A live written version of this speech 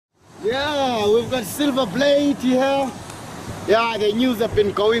Yeah, we've got SilverBlade here. Yeah, the news have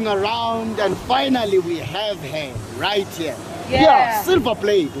been going around, and finally we have her right here. Yeah,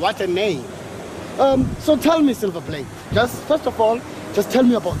 SilverBlade, what a name. So tell me, SilverBlade, just first of all, just tell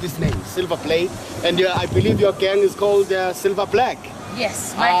me about this name, SilverBlade. And I believe your gang is called Silver Black.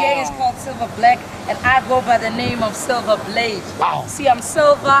 Yes, my gang is called Silver Black, and I go by the name of SilverBlade. Wow. See, I'm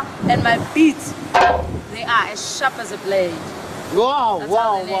silver, and my beats, they are as sharp as a blade. Wow, That's wow,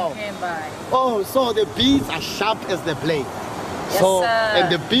 how the name wow. came by. Oh, so the beats are sharp as the blade. Yes, So, sir. and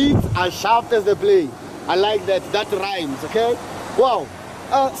the beats are sharp as the blade. I like that. That rhymes, okay? Wow.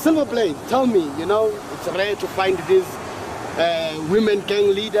 SilverBlade, tell me, you know, it's rare to find these women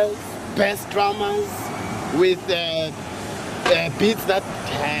gang leaders, best drummers with beats that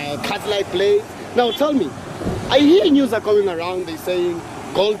cut like blades. Now tell me, I hear news are going around, they're saying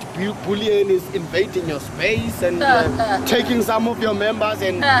Gold Bullion is invading your space and taking some of your members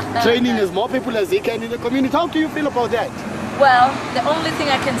and training as more people as he can in the community. How do you feel about that? Well, the only thing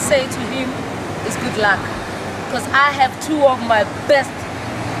I can say to him is good luck. Because I have two of my best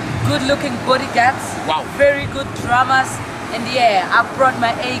good-looking bodyguards. Wow. Very good drummers. And yeah, I brought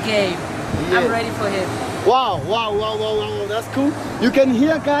my A game. Yeah. I'm ready for him. Wow, wow, wow, wow, wow, that's cool. You can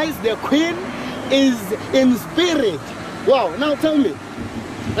hear, guys, the queen is in spirit. Wow, now tell me,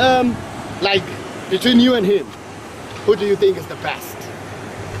 like, between you and him, who do you think is the best?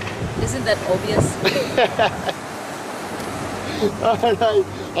 Isn't that obvious? Alright,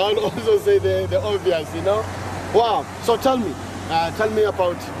 I'll also say the obvious, you know. Wow, so tell me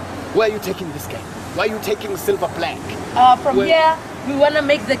about where you're taking this game. Why are you taking Silver Black? From here, we want to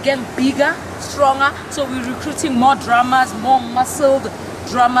make the game bigger, stronger, so we're recruiting more drummers, more muscled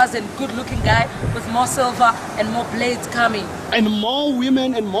drummers and good-looking guy with more silver and more blades coming. And more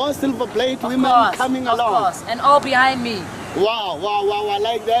women and more SilverBlade women coming along. Of course, and all behind me. Wow, wow, wow, I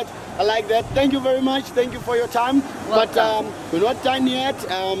like that. I like that. Thank you very much. Thank you for your time. Welcome. But we're not done yet.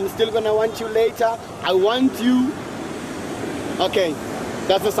 I'm still gonna want you later. I want you. Okay,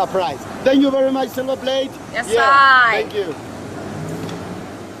 that's a surprise. Thank you very much, SilverBlade. Yes, yeah, hi. thank you.